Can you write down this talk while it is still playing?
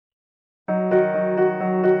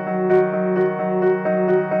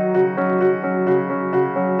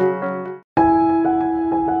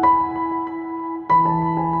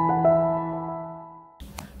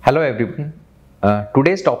Hello everyone.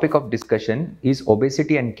 Today's topic of discussion is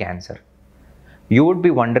obesity and cancer. You would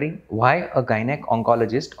be wondering why a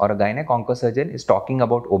gynec-oncologist or a gynec-oncosurgeon is talking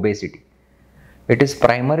about obesity. It is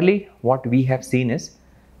primarily what we have seen is,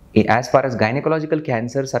 as far as gynecological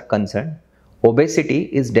cancers are concerned, obesity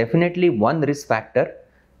is definitely one risk factor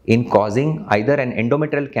in causing either an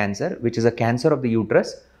endometrial cancer, which is a cancer of the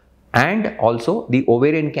uterus, and also the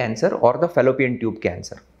ovarian cancer or the fallopian tube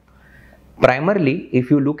cancer. Primarily, if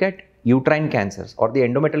you look at uterine cancers or the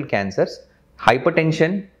endometrial cancers,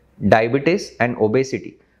 hypertension, diabetes and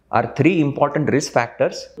obesity are three important risk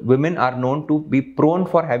factors. Women are known to be prone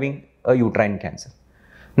for having a uterine cancer.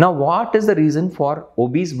 Now, what is the reason for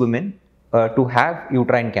obese women to have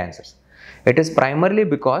uterine cancers? It is primarily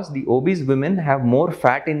because the obese women have more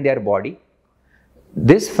fat in their body.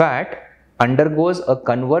 This fat undergoes a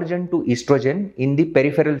conversion to estrogen in the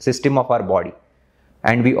peripheral system of our body.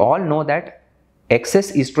 And we all know that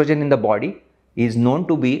excess estrogen in the body is known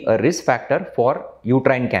to be a risk factor for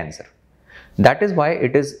uterine cancer. That is why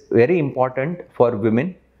it is very important for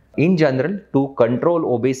women in general to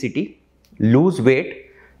control obesity, lose weight,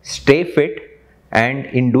 stay fit, and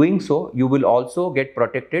in doing so, you will also get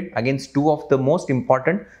protected against two of the most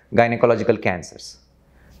important gynecological cancers.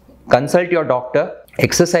 Consult your doctor,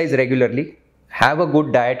 exercise regularly, have a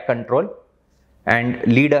good diet control, and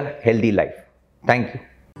lead a healthy life. Thank you.